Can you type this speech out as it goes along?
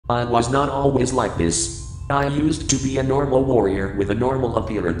I was not always like this. I used to be a normal warrior with a normal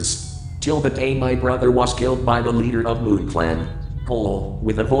appearance. Till the day my brother was killed by the leader of MoonClan. Cole,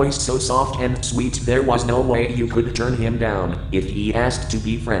 with a voice so soft and sweet there was no way you could turn him down if he asked to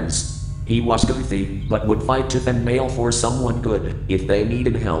be friends. He was goofy, but would fight tooth and nail for someone good if they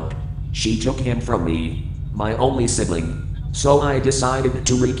needed help. She took him from me, my only sibling. So I decided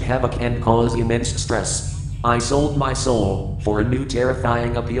to wreak havoc and cause immense stress. I sold my soul for a new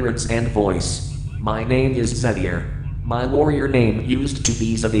terrifying appearance and voice. My name is Zedier. My warrior name used to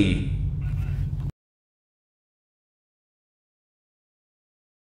be Zedi.